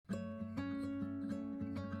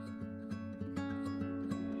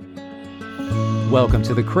Welcome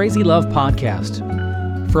to the Crazy Love Podcast.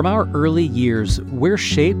 From our early years, we're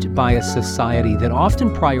shaped by a society that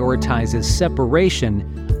often prioritizes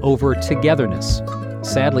separation over togetherness.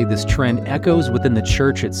 Sadly, this trend echoes within the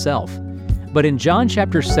church itself. But in John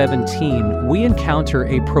chapter 17, we encounter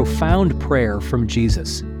a profound prayer from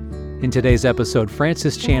Jesus. In today's episode,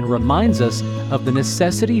 Francis Chan reminds us of the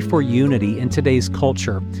necessity for unity in today's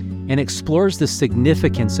culture and explores the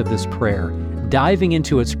significance of this prayer, diving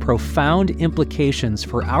into its profound implications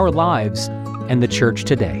for our lives and the church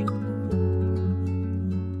today.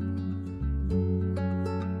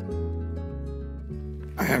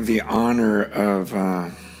 I have the honor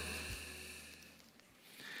of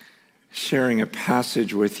sharing a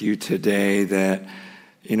passage with you today that,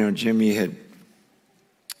 Jimmy had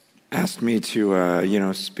asked me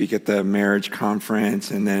to, speak at the marriage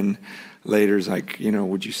conference, and then later is like,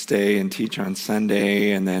 would you stay and teach on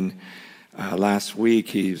Sunday? And then last week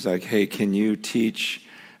he was like, hey, can you teach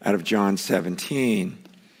out of John 17?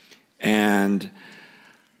 And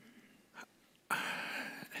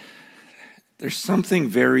there's something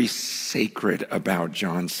very sacred about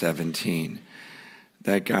John 17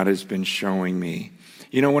 that God has been showing me.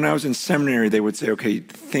 When I was in seminary, they would say, okay,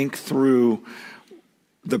 think through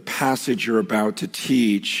the passage you're about to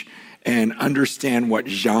teach and understand what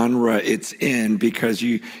genre it's in, because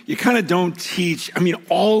you kind of don't teach.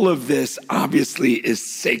 All of this obviously is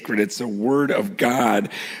sacred. It's a word of God,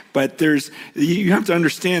 but you have to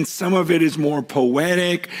understand some of it is more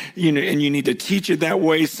poetic, and you need to teach it that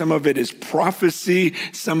way. Some of it is prophecy.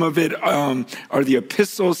 Some of it are the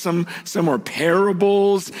epistles. Some are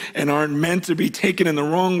parables and aren't meant to be taken in the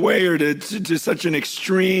wrong way or to such an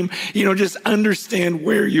extreme. Just understand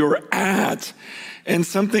where you're at. And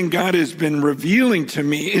something God has been revealing to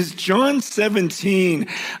me is John 17,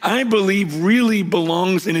 I believe, really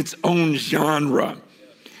belongs in its own genre.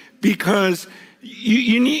 Because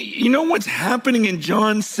you know what's happening in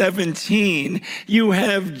John 17? You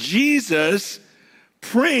have Jesus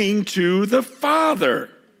praying to the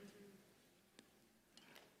Father.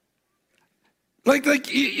 Like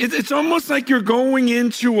it's almost like you're going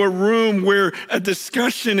into a room where a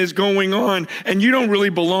discussion is going on and you don't really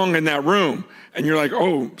belong in that room. And you're like,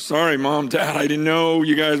 oh, sorry, Mom, Dad, I didn't know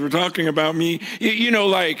you guys were talking about me.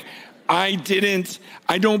 I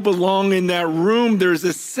don't belong in that room. There's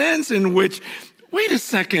a sense in which, wait a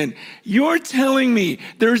second, you're telling me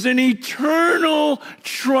there's an eternal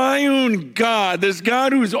triune God, this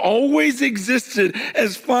God who's always existed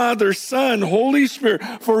as Father, Son, Holy Spirit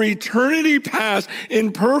for eternity past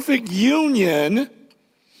in perfect union,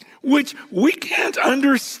 which we can't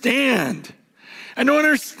understand. I don't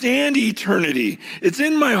understand eternity. It's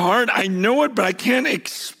in my heart. I know it, but I can't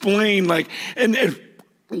explain.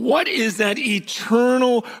 What is that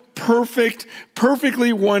eternal,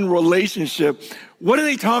 perfectly one relationship? What do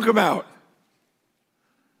they talk about?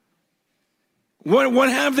 What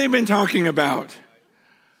have they been talking about?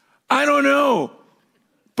 I don't know.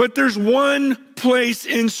 But there's one place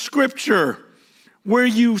in Scripture where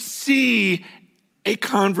you see a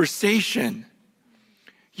conversation.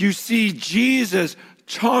 You see Jesus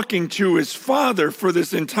talking to his Father for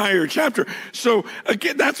this entire chapter. So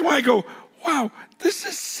again, that's why I go, wow, this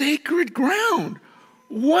is sacred ground.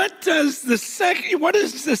 What does the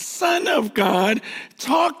Son of God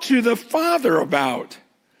talk to the Father about?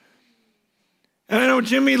 And I know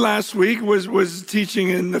Jimmy last week was teaching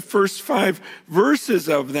in the first 5 verses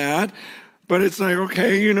of that, but it's like,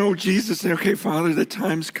 okay, Jesus said, okay, Father, the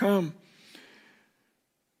time's come.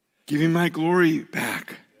 Give me my glory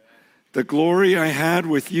back. The glory I had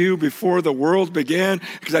with you before the world began,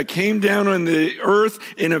 because I came down on the earth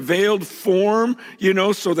in a veiled form,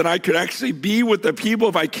 so that I could actually be with the people.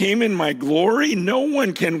 If I came in my glory, no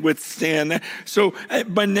one can withstand that. So,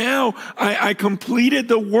 but now I completed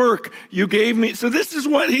the work you gave me. So this is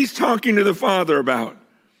what he's talking to the Father about.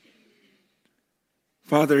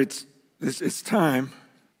 Father, it's time.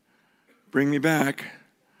 Bring me back.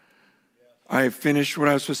 I have finished what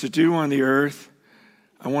I was supposed to do on the earth.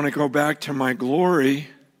 I want to go back to my glory.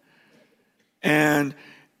 And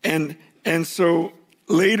so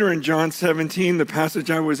later in John 17, the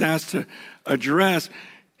passage I was asked to address,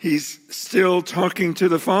 he's still talking to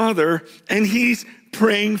the Father, and he's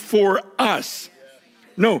praying for us.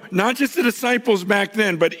 No, not just the disciples back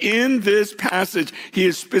then, but in this passage, he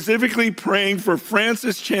is specifically praying for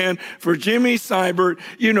Francis Chan, for Jimmy Seibert,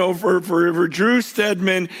 for Drew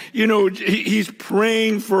Stedman. He's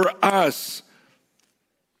praying for us.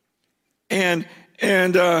 And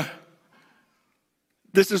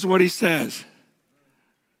this is what he says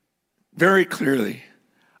very clearly.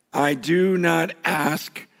 I do not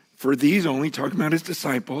ask for these only, talking about his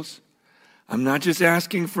disciples. I'm not just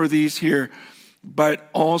asking for these here, but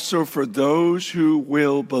also for those who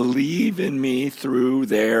will believe in me through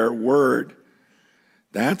their word.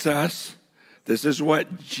 That's us. This is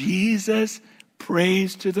what Jesus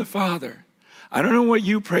prays to the Father. I don't know what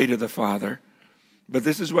you pray to the Father, but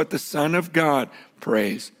this is what the Son of God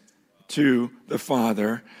prays to the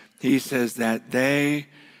Father. He says that they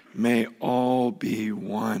may all be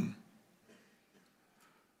one.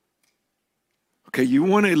 Okay, you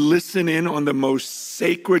want to listen in on the most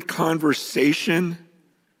sacred conversation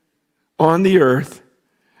on the earth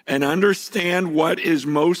and understand what is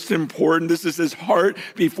most important. This is his heart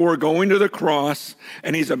before going to the cross,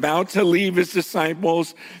 and he's about to leave his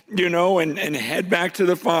disciples, and head back to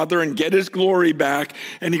the Father and get his glory back.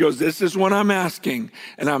 And he goes, this is what I'm asking.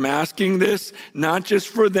 And I'm asking this not just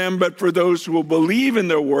for them, but for those who will believe in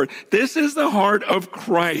their word. This is the heart of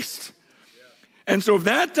Christ. And so if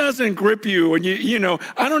that doesn't grip you, and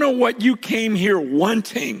I don't know what you came here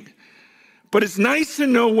wanting, but it's nice to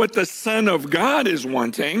know what the Son of God is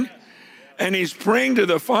wanting. And he's praying to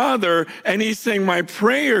the Father, and he's saying, my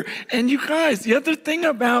prayer. And you guys, the other thing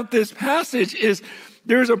about this passage is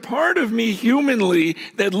there's a part of me humanly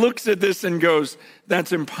that looks at this and goes,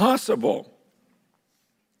 that's impossible.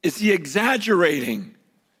 Is he exaggerating?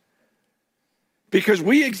 Because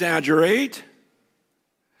we exaggerate.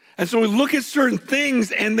 And so we look at certain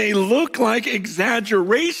things and they look like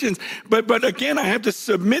exaggerations. But again, I have to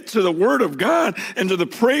submit to the word of God and to the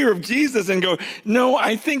prayer of Jesus and go, no,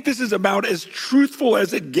 I think this is about as truthful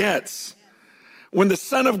as it gets. When the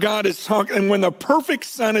Son of God is talking, and when the perfect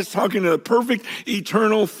Son is talking to the perfect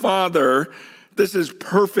eternal Father, this is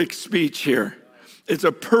perfect speech here. It's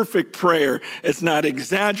a perfect prayer. It's not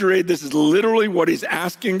exaggerated. This is literally what he's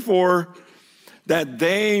asking for, that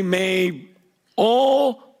they may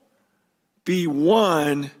all be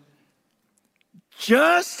one,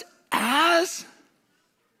 just as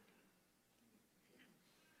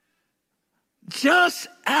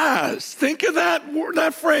think of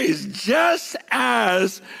that phrase, just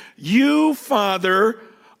as you, Father,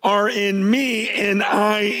 are in me and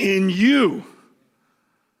I in you.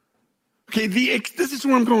 Okay, this is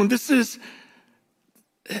where I'm going. This is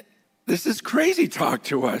crazy talk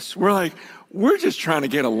to us. We're just trying to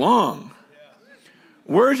get along.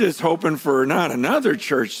 We're just hoping for not another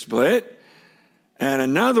church split and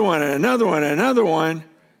another one and another one and another one.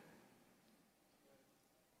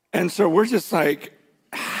 And so we're just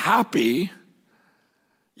happy,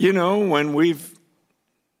 when we've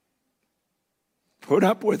put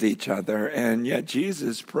up with each other. And yet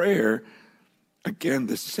Jesus' prayer, again,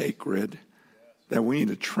 the sacred that we need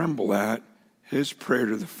to tremble at, his prayer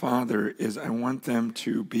to the Father is, I want them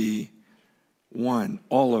to be one,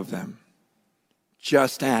 all of them.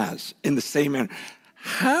 Just as, in the same manner.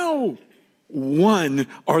 How one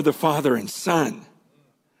are the Father and Son?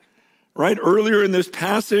 Right? Earlier in this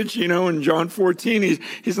passage, in John 14,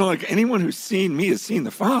 he's not like, anyone who's seen me has seen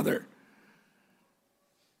the Father.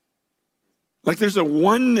 There's a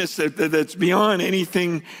oneness that's beyond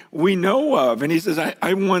anything we know of. And he says,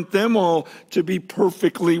 I want them all to be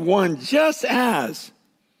perfectly one, just as.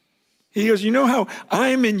 He goes, you know how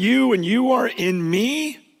I'm in you and you are in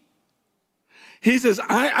me? He says,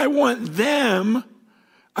 I want them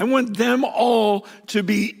all to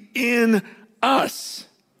be in us.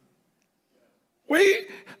 Wait,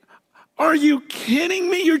 are you kidding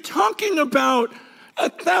me? You're talking about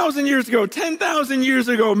 1,000 years ago, 10,000 years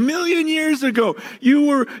ago, 1,000,000 years ago. You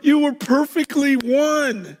were perfectly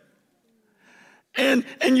one. And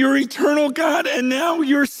you're eternal God, and now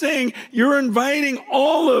you're saying you're inviting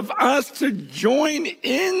all of us to join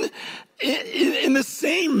in the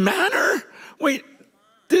same manner? Wait,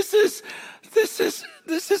 this is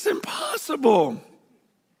impossible.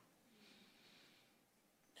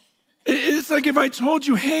 It's like if I told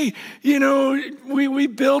you, hey, we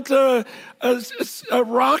built a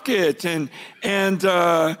rocket and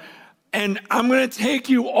I'm going to take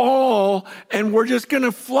you all and we're just going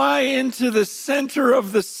to fly into the center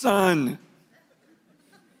of the sun.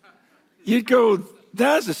 You'd go,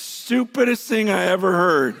 that's the stupidest thing I ever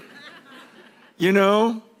heard.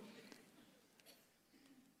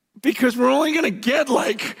 Because we're only going to get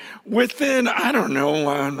within, I don't know,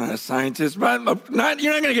 I'm not a scientist, but you're not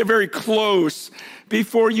going to get very close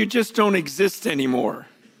before you just don't exist anymore,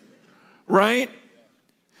 right?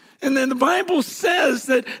 And then the Bible says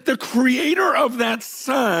that the creator of that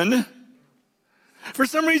sun, for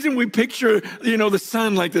some reason we picture, the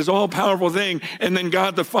sun like this all-powerful thing, and then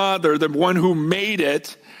God the Father, the one who made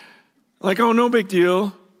it, oh, no big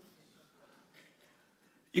deal.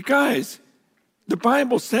 You guys, The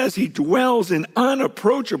Bible says he dwells in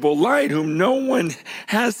unapproachable light, whom no one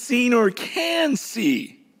has seen or can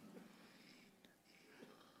see.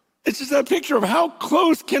 It's just a picture of how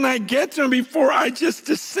close can I get to him before I just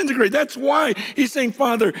disintegrate. That's why he's saying,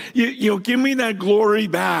 Father, you give me that glory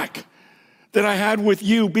back that I had with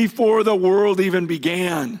you before the world even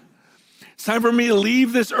began. It's time for me to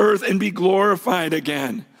leave this earth and be glorified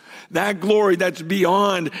again. That glory that's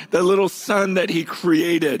beyond the little sun that he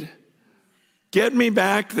created. Get me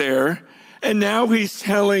back there. And now he's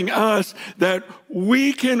telling us that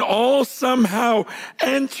we can all somehow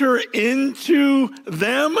enter into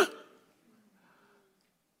them.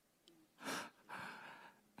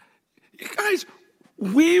 You guys,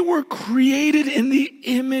 we were created in the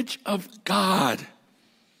image of God.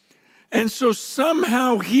 And so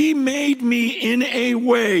somehow he made me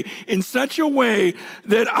in such a way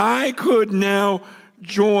that I could now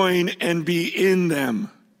join and be in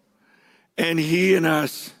them. And he and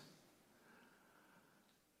us.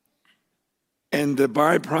 And the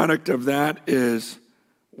byproduct of that is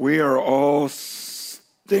we are all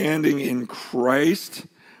standing in Christ.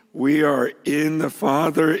 We are in the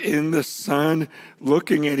Father, in the Son,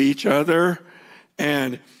 looking at each other.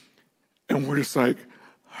 And we're just like,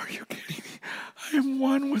 are you kidding me? I am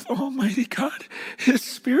one with Almighty God. His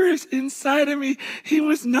Spirit is inside of me. He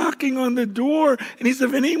was knocking on the door. And he said,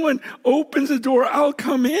 if anyone opens the door, I'll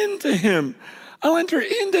come into him. I'll enter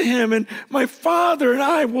into him. And my Father and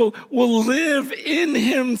I will live in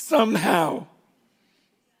him somehow.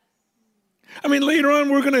 I mean, later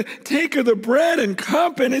on, we're going to take of the bread and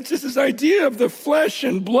cup, and it's just this idea of the flesh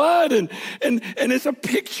and blood, and it's a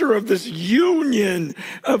picture of this union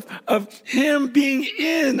of him being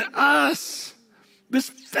in us, this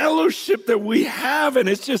fellowship that we have, and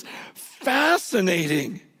it's just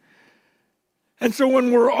fascinating. And so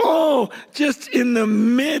when we're all just in the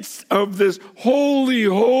midst of this holy,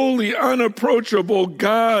 holy, unapproachable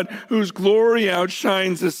God whose glory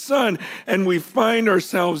outshines the sun, and we find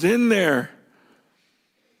ourselves in there,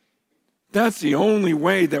 that's the only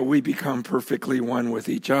way that we become perfectly one with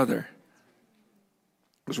each other.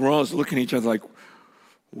 Because we're always looking at each other like,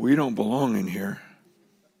 we don't belong in here.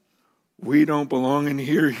 We don't belong in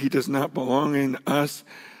here. He does not belong in us.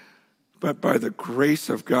 But by the grace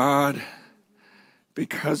of God,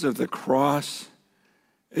 because of the cross,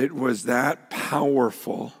 it was that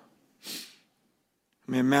powerful.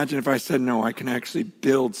 I mean, imagine if I said, no, I can actually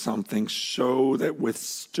build something so that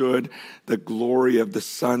withstood the glory of the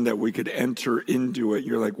sun that we could enter into it.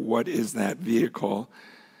 You're like, what is that vehicle?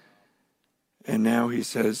 And now he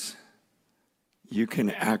says, you can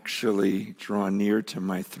actually draw near to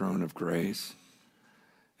my throne of grace,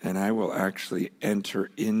 and I will actually enter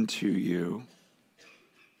into you.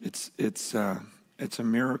 It's a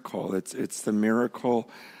miracle. It's the miracle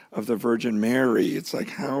of the Virgin Mary. It's like,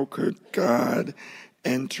 how could God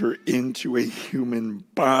enter into a human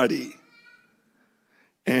body?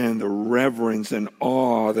 And the reverence and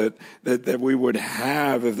awe that we would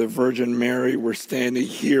have if the Virgin Mary were standing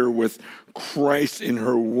here with Christ in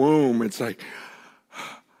her womb. It's like,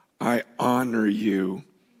 I honor you.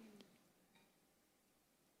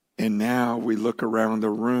 And now we look around the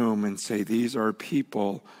room and say, these are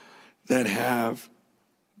people that have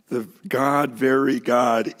the God, very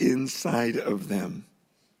God, inside of them.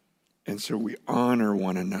 And so we honor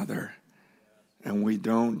one another, and we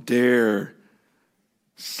don't dare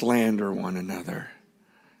slander one another.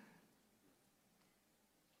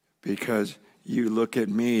 Because you look at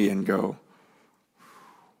me and go,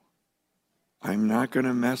 I'm not going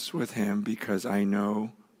to mess with him because I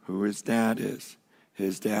know who his dad is.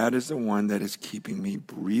 His dad is the one that is keeping me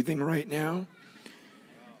breathing right now.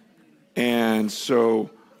 And so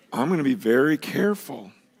I'm going to be very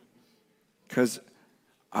careful because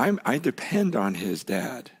I depend on his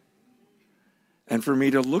dad. And for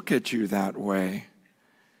me to look at you that way,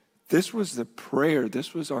 this was the prayer.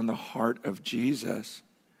 This was on the heart of Jesus.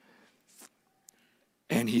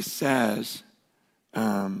 And he says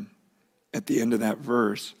at the end of that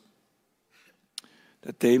verse,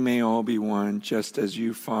 that they may all be one, just as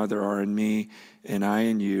you, Father, are in me, and I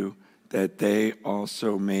in you, that they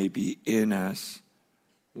also may be in us.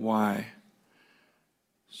 Why?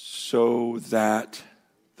 So that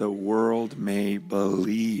the world may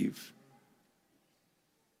believe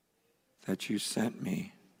that you sent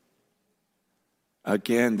me.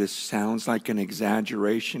 Again, this sounds like an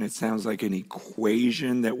exaggeration. It sounds like an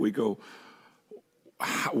equation that we go,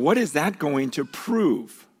 what is that going to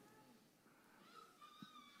prove?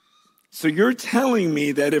 So you're telling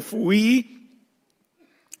me that if we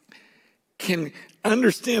can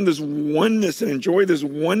understand this oneness and enjoy this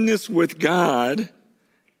oneness with God,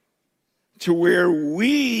 to where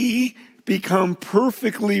we become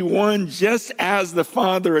perfectly one, just as the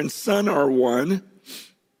Father and Son are one,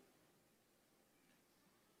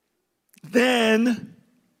 then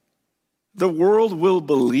the world will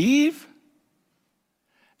believe.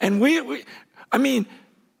 And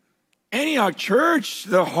Antioch Church,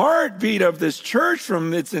 the heartbeat of this church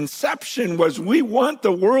from its inception was we want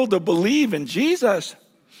the world to believe in Jesus.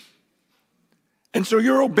 And so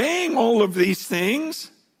you're obeying all of these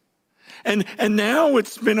things. And now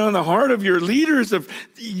it's been on the heart of your leaders of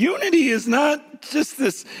unity is not just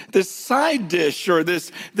this side dish or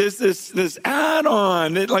this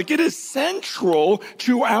add-on. It is central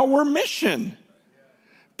to our mission.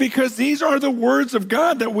 Because these are the words of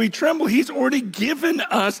God that we tremble. He's already given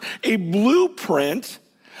us a blueprint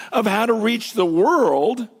of how to reach the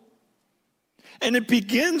world. And it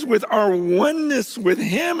begins with our oneness with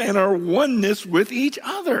him and our oneness with each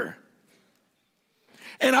other.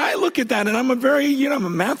 And I look at that, and I'm I'm a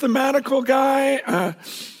mathematical guy.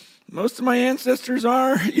 Most of my ancestors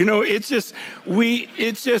are. I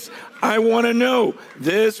want to know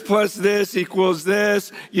this plus this equals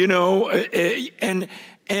this,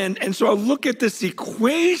 and so I look at this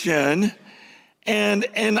equation, and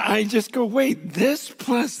I just go, wait, this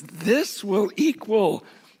plus this will equal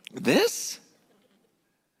this?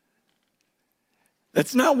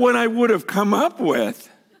 That's not what I would have come up with.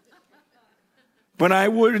 But I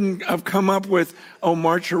wouldn't have come up with,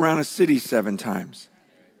 march around a city 7 times.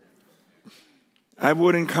 I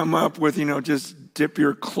wouldn't come up with, just dip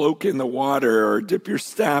your cloak in the water or dip your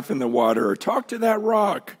staff in the water or talk to that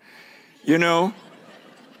rock,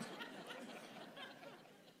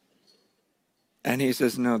 And he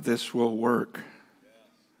says, no, this will work.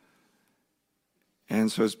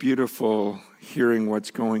 And so it's beautiful hearing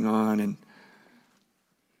what's going on in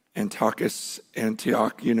Antioch,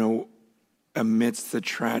 amidst the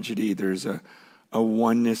tragedy, there's a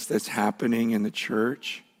oneness that's happening in the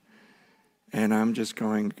church. And I'm just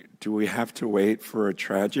going, do we have to wait for a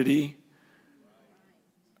tragedy?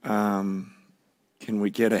 Can we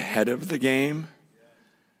get ahead of the game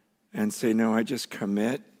and say, no, I just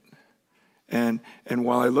commit? And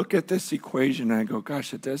while I look at this equation, I go,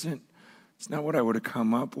 gosh, it's not what I would have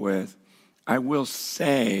come up with. I will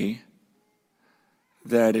say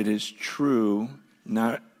that it is true,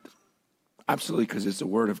 not absolutely because it's the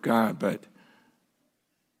Word of God, but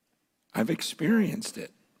I've experienced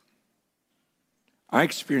it. I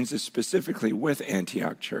experienced it specifically with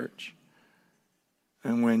Antioch Church.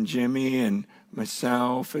 And when Jimmy and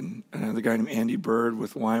myself and another guy named Andy Bird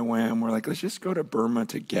with YWAM were like, let's just go to Burma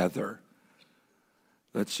together.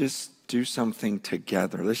 Let's just do something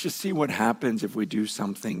together. Let's just see what happens if we do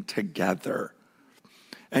something together.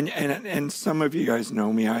 And some of you guys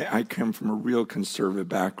know me. I come from a real conservative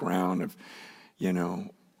background of,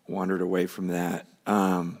 wandered away from that.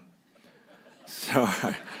 So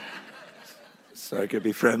I could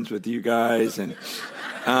be friends with you guys.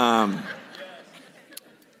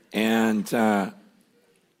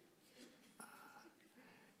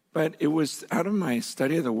 But it was out of my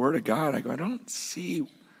study of the Word of God. I go, I don't see,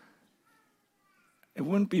 it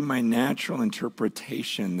wouldn't be my natural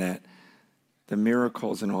interpretation that the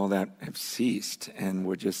miracles and all that have ceased and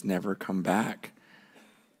would just never come back.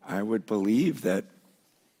 I would believe that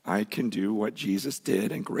I can do what Jesus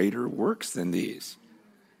did and greater works than these.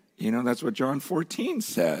 That's what John 14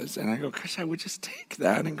 says. And I go, gosh, I would just take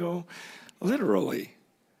that and go literally.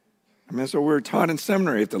 That's what we were taught in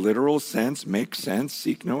seminary. If the literal sense makes sense,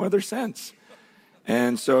 seek no other sense.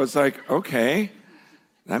 And so it's like, okay,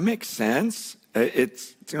 that makes sense.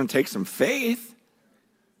 It's going to take some faith.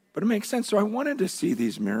 But it makes sense. So I wanted to see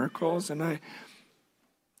these miracles, and I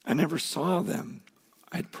never saw them.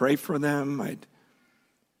 I'd pray for them.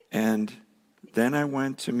 And then I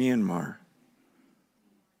went to Myanmar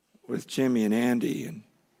with Jimmy and Andy. And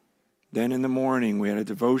then in the morning, we had a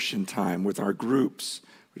devotion time with our groups.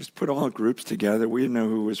 We just put all the groups together. We didn't know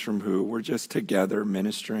who was from who. We're just together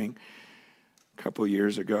ministering a couple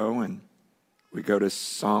years ago, and we go to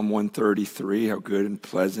Psalm 133, how good and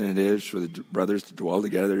pleasant it is for the brothers to dwell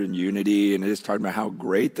together in unity, and it is talking about how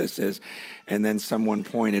great this is. And then someone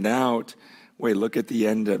pointed out, wait, look at the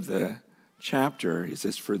end of the chapter. He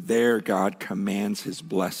says, for there God commands his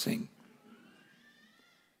blessing.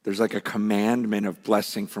 There's like a commandment of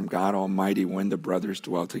blessing from God Almighty when the brothers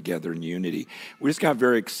dwell together in unity. We just got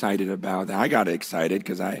very excited about that. I got excited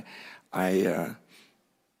because I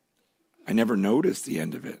never noticed the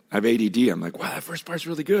end of it. I have ADD. I'm like, wow, that first part's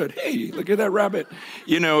really good. Hey, look at that rabbit.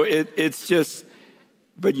 It's just,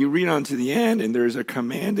 but you read on to the end and there's a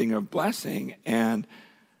commanding of blessing. And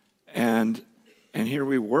here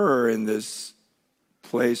we were in this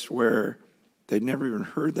place where They'd never even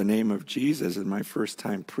heard the name of Jesus. And my first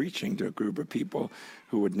time preaching to a group of people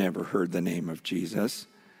who had never heard the name of Jesus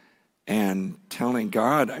and telling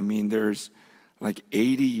God, I mean, there's like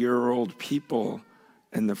 80-year-old people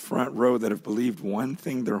in the front row that have believed one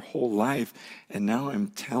thing their whole life, and now I'm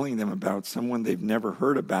telling them about someone they've never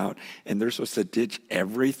heard about, and they're supposed to ditch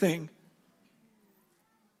everything?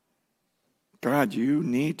 God, you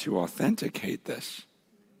need to authenticate this.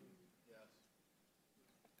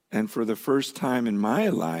 And for the first time in my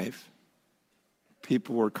life,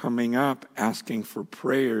 people were coming up asking for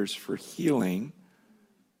prayers for healing,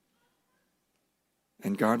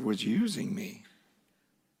 and God was using me.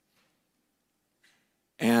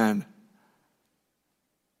 And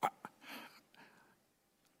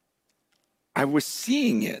I was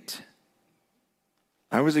seeing it.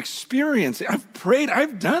 I was experiencing. I've prayed.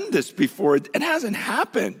 I've done this before. It hasn't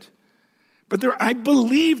happened. But I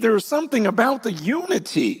believe there was something about the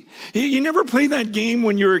unity. You never played that game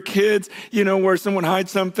when you were kids, where someone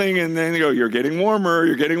hides something and then they go, you're getting warmer,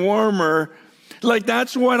 you're getting warmer. Like,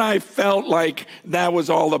 that's what I felt like that was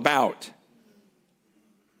all about.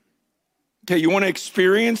 Okay, you want to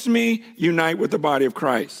experience me? Unite with the body of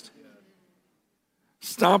Christ.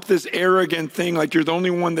 Stop this arrogant thing like you're the only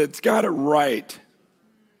one that's got it right.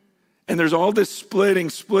 And there's all this splitting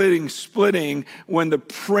when the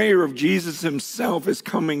prayer of Jesus himself is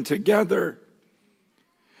coming together.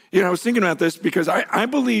 I was thinking about this because I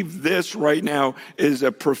believe this right now is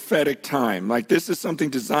a prophetic time. Like, this is something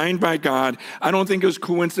designed by God. I don't think it was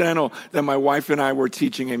coincidental that my wife and I were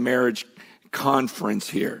teaching a marriage conference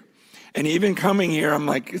here. And even coming here, I'm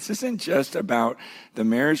like, this isn't just about the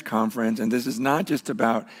marriage conference, and this is not just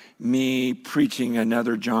about me preaching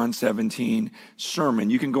another John 17 sermon.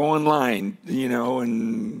 You can go online,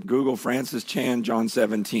 and Google Francis Chan, John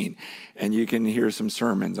 17, and you can hear some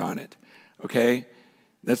sermons on it, okay?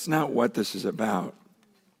 That's not what this is about.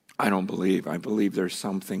 I don't believe. I believe there's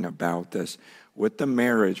something about this. With the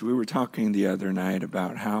marriage, we were talking the other night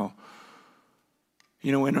about how,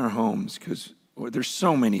 in our homes, because there's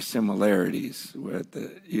so many similarities with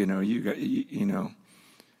you got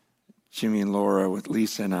Jimmy and Laura with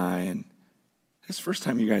Lisa and I, and it's the first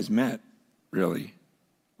time you guys met, really,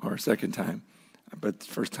 or second time, but the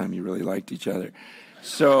first time you really liked each other.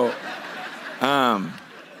 So, the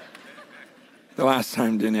last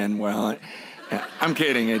time didn't end well. I'm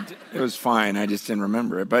kidding. It was fine. I just didn't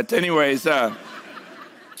remember it. But anyways,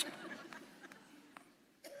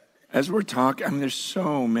 as we're talking, there's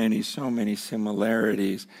so many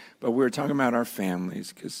similarities, but we're talking about our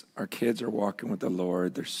families because our kids are walking with the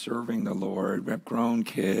Lord. They're serving the Lord. We have grown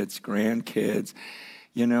kids, grandkids,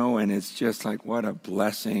 and it's just like, what a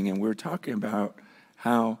blessing. And we're talking about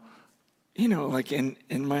how, like in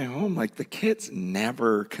my home, like the kids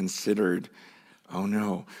never considered, oh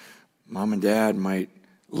no, mom and dad might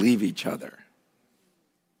leave each other.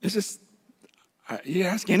 It's just, you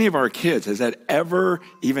ask any of our kids, has that ever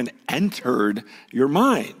even entered your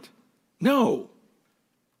mind? No.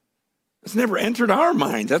 It's never entered our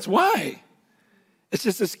minds. That's why. It's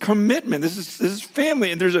just this commitment. This is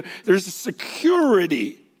family, and there's a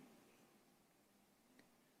security.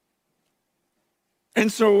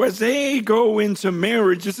 And so as they go into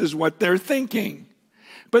marriage, this is what they're thinking.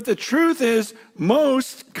 But the truth is,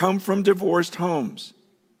 most come from divorced homes.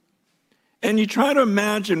 And you try to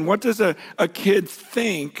imagine, what does a kid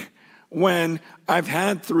think when I've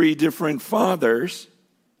had 3 different fathers,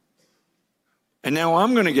 and now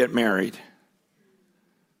I'm going to get married?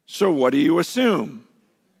 So what do you assume?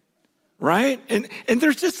 Right? And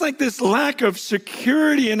there's just like this lack of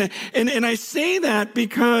security. And I say that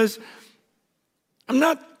because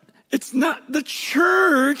it's not, the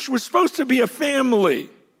church was supposed to be a family.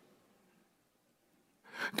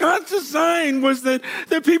 God's design was that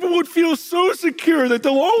people would feel so secure that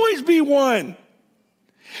there'll always be one.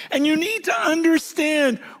 And you need to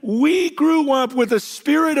understand, we grew up with a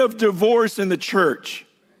spirit of divorce in the church.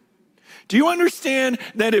 Do you understand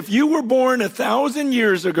that if you were born 1,000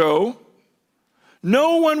 years ago,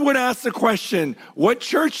 no one would ask the question, what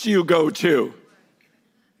church do you go to?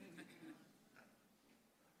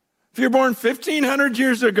 If you're born 1,500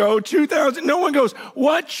 years ago, 2,000, no one goes,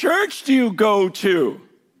 what church do you go to?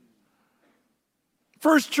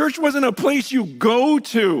 First, church wasn't a place you go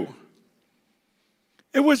to.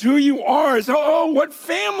 It was who you are. So, what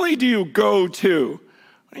family do you go to?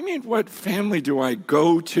 What do you mean, what family do I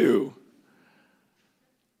go to?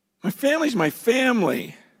 My family's my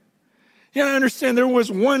family. Yeah, I understand there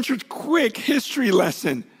was one church, quick history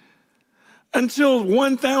lesson. Until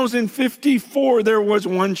 1054, there was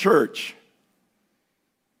one church.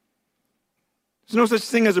 There's no such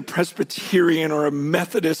thing as a Presbyterian or a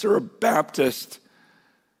Methodist or a Baptist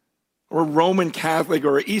or a Roman Catholic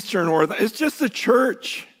or an Eastern Orthodox. It's just the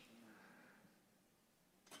church.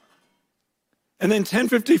 And then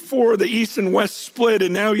 1054, the East and West split,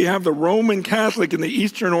 and now you have the Roman Catholic and the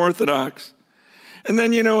Eastern Orthodox. And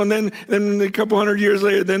then, and then a couple hundred years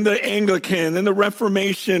later, then the Anglican, then the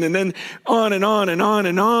Reformation, and then on and on and on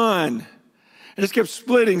and on. It just kept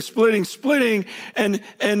splitting. And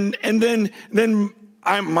then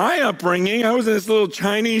my upbringing, I was in this little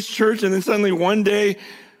Chinese church, and then suddenly one day,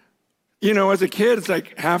 as a kid, it's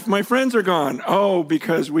like half my friends are gone. Oh,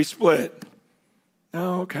 because we split.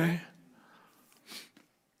 Oh, okay.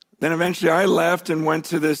 Then eventually I left and went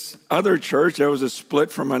to this other church. That was a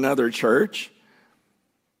split from another church.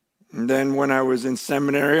 And then when I was in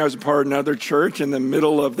seminary, I was a part of another church. In the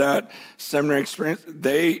middle of that seminary experience,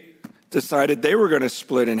 they decided they were going to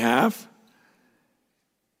split in half.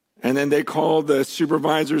 And then they called the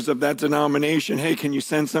supervisors of that denomination, hey, can you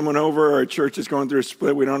send someone over? Our church is going through a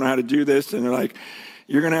split. We don't know how to do this. And they're like,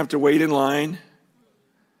 you're going to have to wait in line.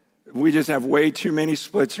 We just have way too many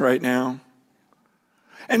splits right now.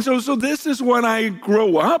 And so this is what I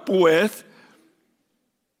grow up with.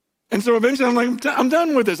 And so eventually I'm like, I'm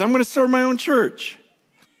done with this. I'm going to start my own church.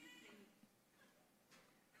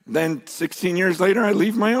 Then 16 years later, I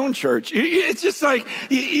leave my own church. It's just like,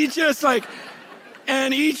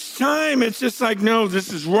 and each time it's just like, no,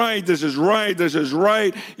 this is right. They're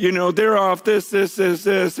off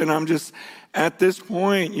this. And I'm just, at this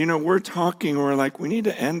point, we're talking, we're like, we need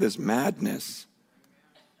to end this madness.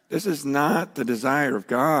 This is not the desire of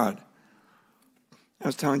God. I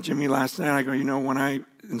was telling Jimmy last night, I go,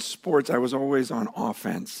 in sports, I was always on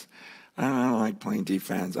offense. I don't like playing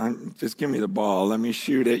defense. Just give me the ball. Let me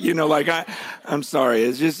shoot it. I'm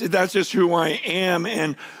sorry. That's just who I am.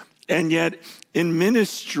 And yet in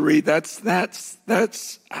ministry, that's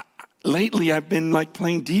lately I've been like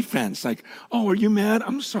playing defense. Like, oh, are you mad?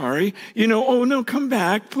 I'm sorry. Oh no, come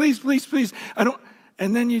back. Please. And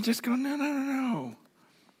then you just go, no.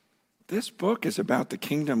 This book is about the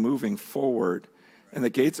kingdom moving forward, and the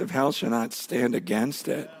gates of hell shall not stand against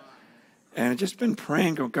it. And I've just been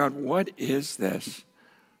praying, go, God, what is this?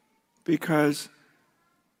 Because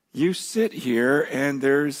you sit here and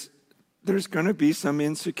there's going to be some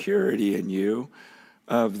insecurity in you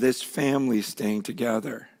of this family staying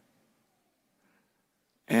together.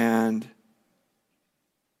 And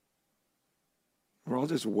we're all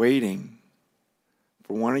just waiting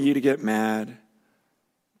for one of you to get mad,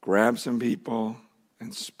 grab some people,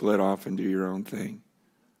 and split off and do your own thing.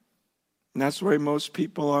 And that's the way most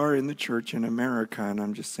people are in the church in America. And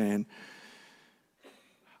I'm just saying,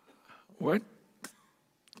 what,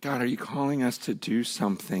 God, are you calling us to do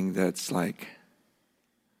something that's like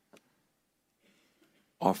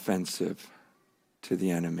offensive to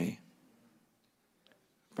the enemy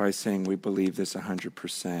by saying we believe this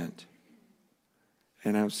 100%?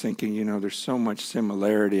 And I was thinking, there's so much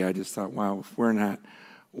similarity. I just thought, wow, if we're not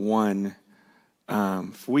one,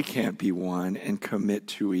 if we can't be one and commit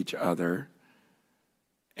to each other,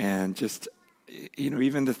 and just,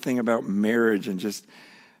 even the thing about marriage and just,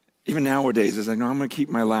 even nowadays, is like, no, I'm going to keep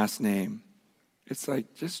my last name. It's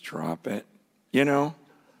like, just drop it,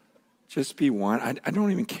 just be one. I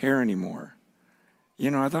don't even care anymore.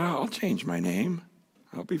 I thought, I'll change my name.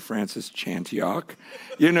 I'll be Francis Chantioch.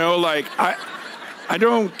 I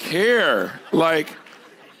don't care.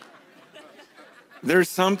 There's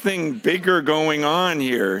something bigger going on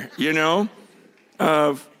here,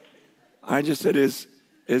 I just said, is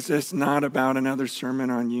this not about another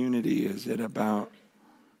sermon on unity? Is it about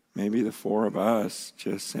maybe the four of us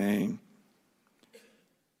just saying,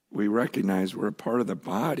 we recognize we're a part of the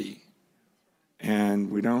body,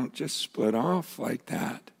 and we don't just split off like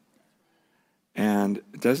that. And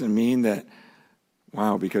it doesn't mean that,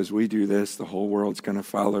 wow, because we do this, the whole world's going to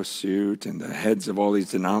follow suit and the heads of all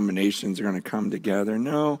these denominations are going to come together.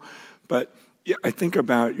 No, but I think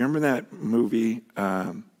about, you remember that movie,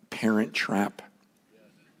 Parent Trap?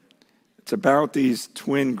 It's about these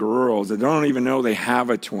twin girls that don't even know they have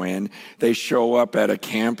a twin. They show up at a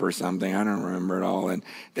camp or something, I don't remember it all, and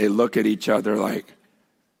they look at each other like,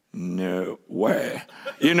 no way.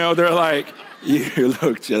 They're like, you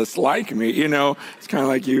look just like me. It's kind of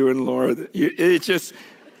like you and Laura. It's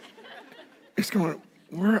going,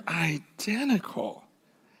 we're identical.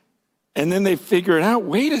 And then they figure it out,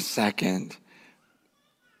 wait a second,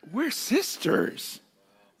 we're sisters.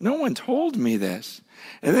 No one told me this.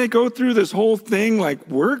 And they go through this whole thing like,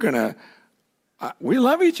 we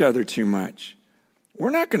love each other too much. We're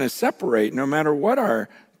not going to separate no matter what our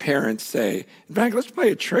parents say. In fact, let's play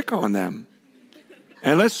a trick on them.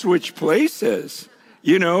 and let's switch places,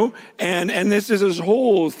 you know? And this is this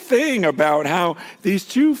whole thing about how these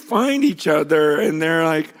two find each other and they're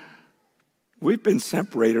like, we've been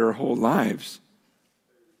separated our whole lives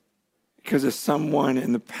because of someone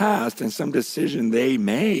in the past and some decision they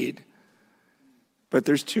made. But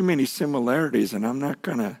there's too many similarities, and I'm not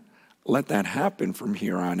going to let that happen from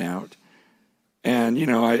here on out. And, you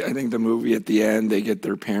know, I think the movie at the end, they get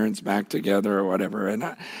their parents back together or whatever.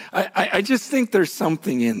 And I just think there's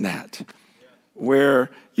something in that where,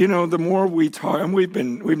 you know, the more we talk, and we've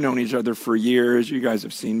known each other for years. You guys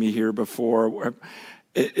have seen me here before.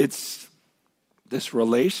 It's this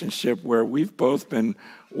relationship where we've both been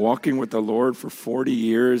walking with the Lord for 40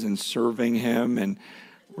 years and serving him. And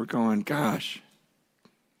we're going, gosh, I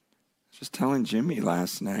was just telling Jimmy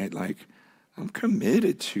last night, like, I'm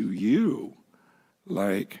committed to you.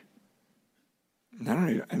 Like, I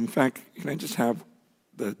don't know. In fact, can I just have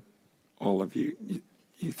all of you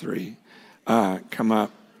three, come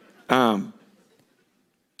up? I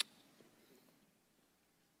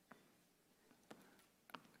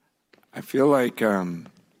feel like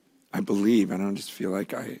I believe. I don't just feel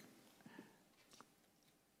like I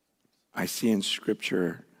see in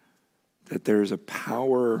Scripture that there's a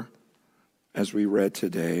power, as we read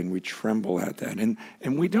today, and we tremble at that, and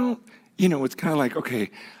we don't. You know, it's kind of like,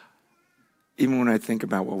 okay, even when I think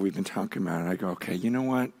about what we've been talking about, I go, okay, you know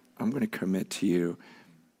what? I'm going to commit to you.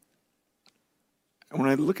 And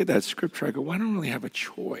when I look at that scripture, I go, well, I don't really have a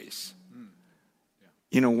choice.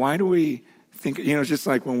 You know, why do we think, you know, it's just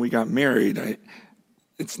like when we got married,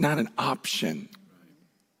 it's not an option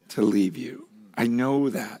to leave you. I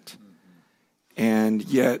know that. And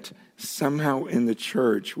yet, somehow in the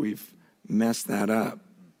church, we've messed that up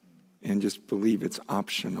and just believe it's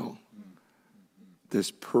optional. This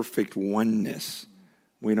perfect oneness.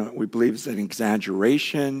 We believe it's an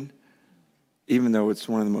exaggeration, even though it's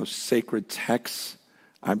one of the most sacred texts,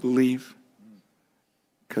 I believe,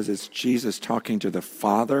 because it's Jesus talking to the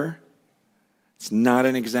Father. It's not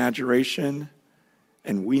an exaggeration,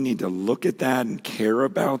 and we need to look at that and care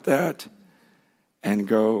about that and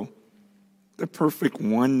go, the perfect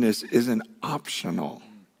oneness isn't optional.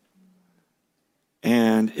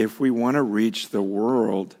 And if we want to reach the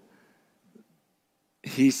world,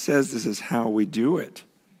 he says this is how we do it.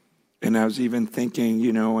 And I was even thinking,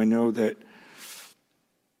 you know, I know that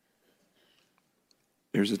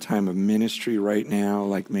there's a time of ministry right now,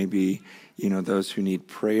 like maybe, you know, those who need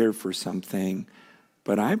prayer for something.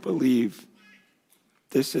 But I believe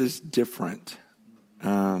this is different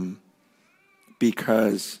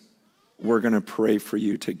because we're going to pray for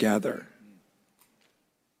you together.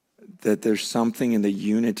 That there's something in the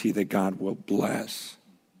unity that God will bless.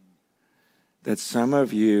 That some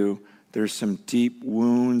of you, there's some deep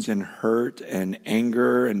wounds and hurt and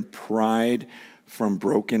anger and pride from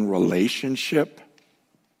broken relationship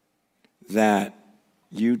that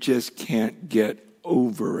you just can't get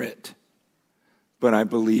over it. But I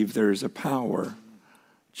believe there's a power,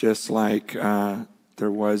 just like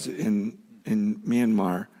there was in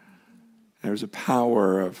Myanmar. There's a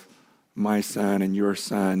power of my son and your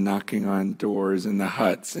son knocking on doors in the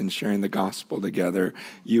huts and sharing the gospel together.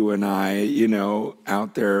 You and I, you know,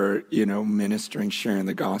 out there, you know, ministering, sharing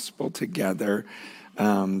the gospel together.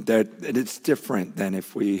 That it's different than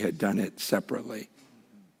if we had done it separately.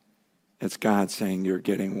 It's God saying you're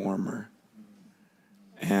getting warmer.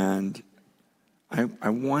 And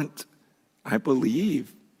I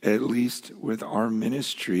believe, at least with our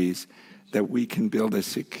ministries, that we can build a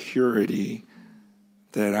security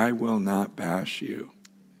that I will not bash you.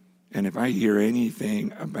 And if I hear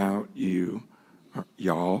anything about you,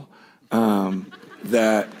 y'all,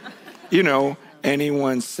 that, you know,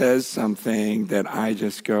 anyone says something that I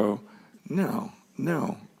just go, no,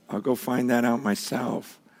 I'll go find that out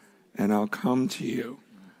myself. And I'll come to you.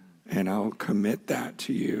 And I'll commit that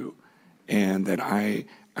to you. And that I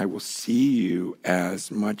will see you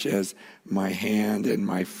as much as my hand and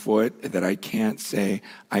my foot, that I can't say,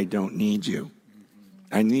 I don't need you.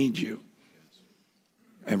 I need you.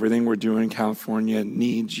 Everything we're doing in California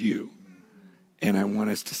needs you. And I want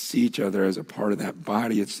us to see each other as a part of that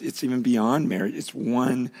body. It's even beyond marriage. It's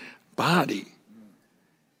one body.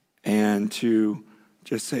 And to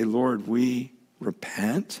just say, Lord, we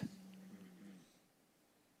repent.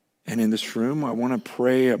 And in this room, I want to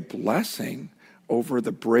pray a blessing over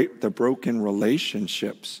the broken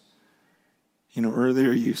relationships. You know,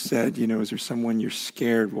 earlier you said, you know, is there someone you're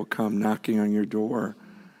scared will come knocking on your door?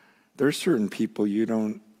 There are certain people you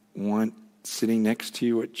don't want sitting next to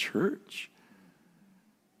you at church.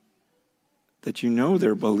 That you know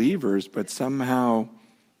they're believers, but somehow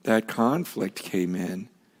that conflict came in.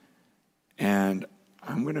 And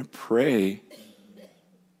I'm going to pray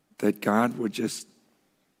that God would just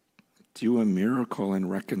do a miracle in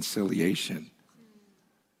reconciliation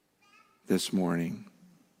this morning.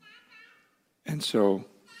 And so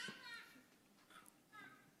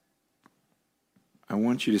I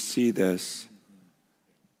want you to see this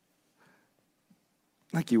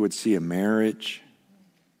like you would see a marriage,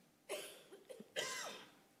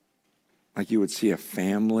 like you would see a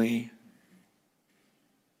family.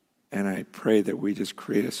 And I pray that we just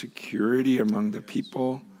create a security among the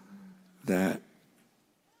people that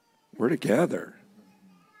we're together.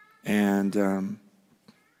 And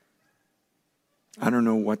I don't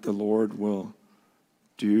know what the Lord will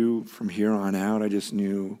do from here on out. I just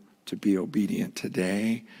knew to be obedient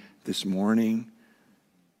today, this morning.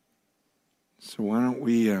 So why don't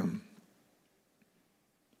we, can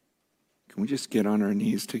we just get on our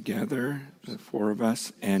knees together, the four of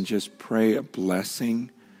us, and just pray a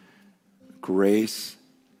blessing, grace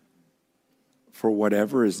for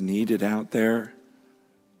whatever is needed out there,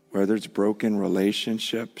 whether it's broken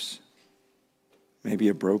relationships, maybe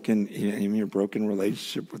even a broken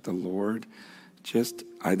relationship with the Lord.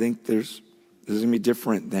 I think this is going to be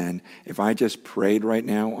different than if I just prayed right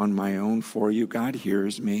now on my own for you. God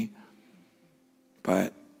hears me,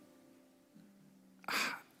 but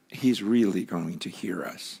he's really going to hear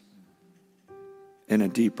us in a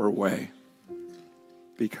deeper way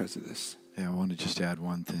because of this. Yeah, I want to just add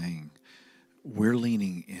one thing. We're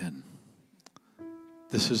leaning in.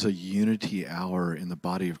 This is a unity hour in the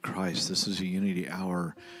body of Christ. This is a unity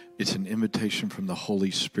hour. It's an invitation from the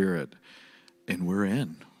Holy Spirit. And we're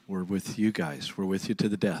in. We're with you guys. We're with you to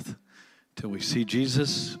the death. Till we see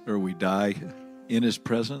Jesus or we die in his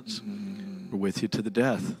presence, we're with you to the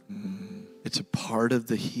death. It's a part of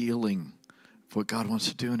the healing of what God wants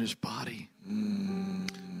to do in his body.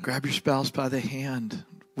 Grab your spouse by the hand.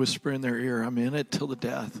 Whisper in their ear, I'm in it till the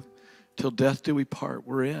death. Till death do we part.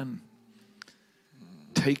 We're in.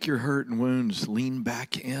 Take your hurt and wounds. Lean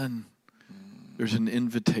back in. There's an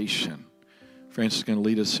invitation. Francis is going to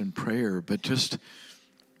lead us in prayer, but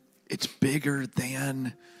it's bigger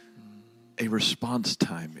than a response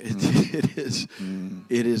time. It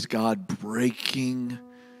is God breaking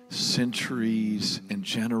centuries and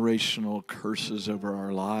generational curses over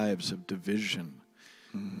our lives of division,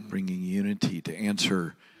 bringing unity to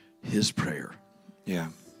answer his prayer. Yeah.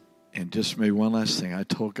 And just maybe one last thing. I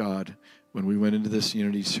told God when we went into this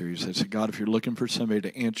unity series, I said, God, if you're looking for somebody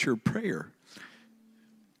to answer prayer,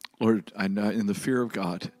 Lord, I know in the fear of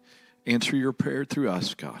God, answer your prayer through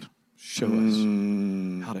us, God. Show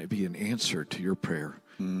us how to be an answer to your prayer.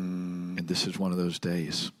 And this is one of those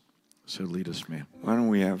days. So lead us, man. Why don't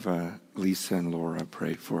we have Lisa and Laura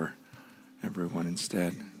pray for everyone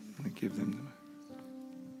instead? I'm going to give them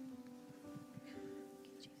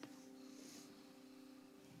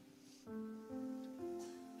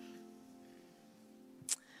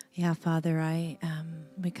Yeah, Father,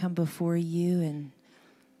 we come before you, and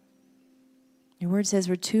your word says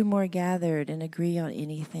we're two more gathered and agree on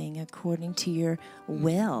anything according to your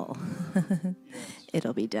will.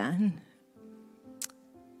 It'll be done.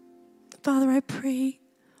 Father, I pray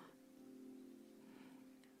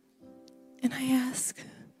and I ask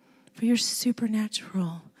for your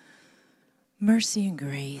supernatural mercy and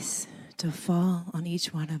grace to fall on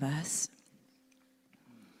each one of us.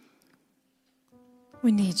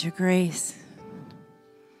 We need your grace.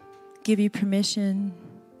 Give you permission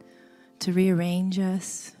to rearrange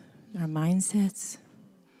us, our mindsets,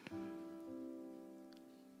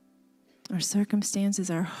 our circumstances,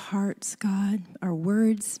 our hearts, God, our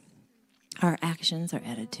words, our actions, our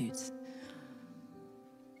attitudes.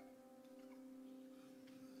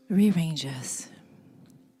 Rearrange us.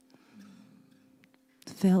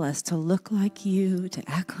 Fill us to look like you, to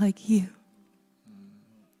act like you.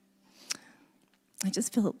 I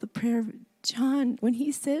just feel the prayer of John when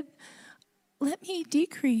he said, let me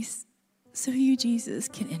decrease so you, Jesus,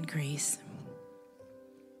 can increase.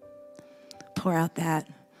 Pour out that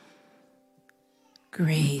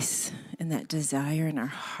grace and that desire in our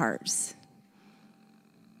hearts.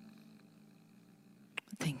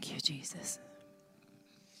 Thank you, Jesus.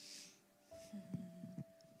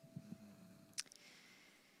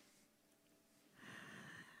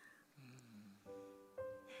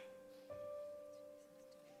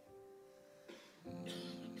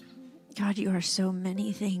 God, you are so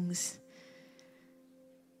many things.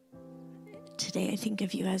 Today I think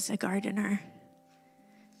of you as a gardener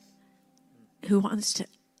who wants to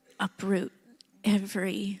uproot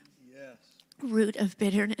every root of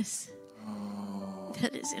bitterness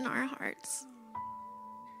that is in our hearts.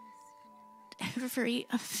 Every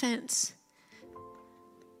offense.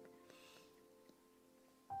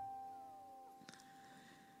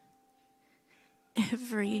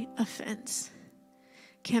 every offense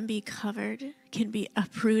can be covered, can be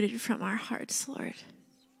uprooted from our hearts, Lord.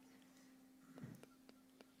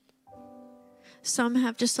 Some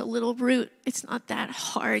have just a little root. It's not that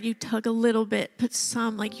hard. You tug a little bit, but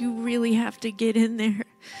some, like, you really have to get in there.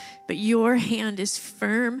 But your hand is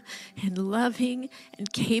firm and loving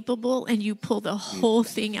and capable, and you pull the whole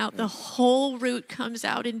thing out. The whole root comes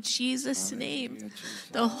out in Jesus' name.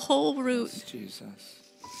 The whole root. Jesus.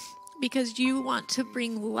 Because you want to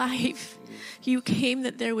bring life. You came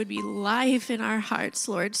that there would be life in our hearts,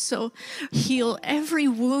 Lord. So heal every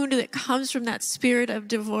wound that comes from that spirit of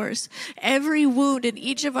divorce. Every wound in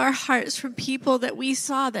each of our hearts from people that we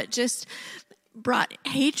saw that just brought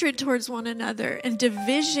hatred towards one another and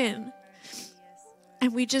division.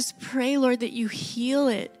 And we just pray, Lord, that you heal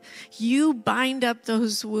it. You bind up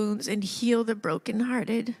those wounds and heal the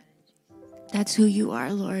brokenhearted. That's who you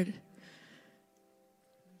are, Lord.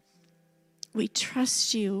 We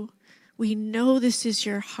trust you. We know this is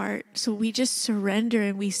your heart. So we just surrender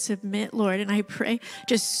and we submit, Lord. And I pray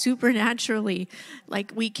just supernaturally,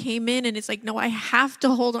 like we came in and it's like, no, I have to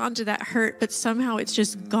hold on to that hurt, but somehow it's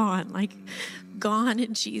just gone, like gone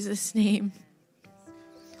in Jesus' name.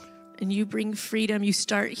 And you bring freedom. You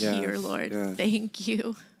start here, Lord. Yes. Thank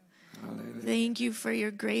you. Hallelujah. Thank you for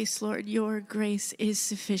your grace, Lord. Your grace is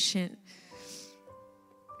sufficient.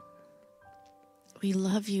 We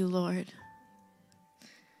love you, Lord.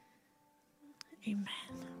 Amen.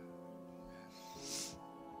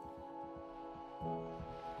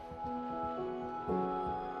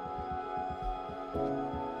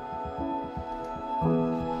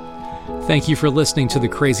 Thank you for listening to the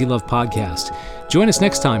Crazy Love Podcast. Join us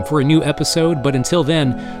next time for a new episode, but until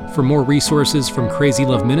then, for more resources from Crazy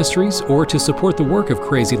Love Ministries or to support the work of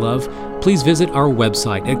Crazy Love, please visit our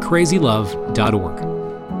website at crazylove.org.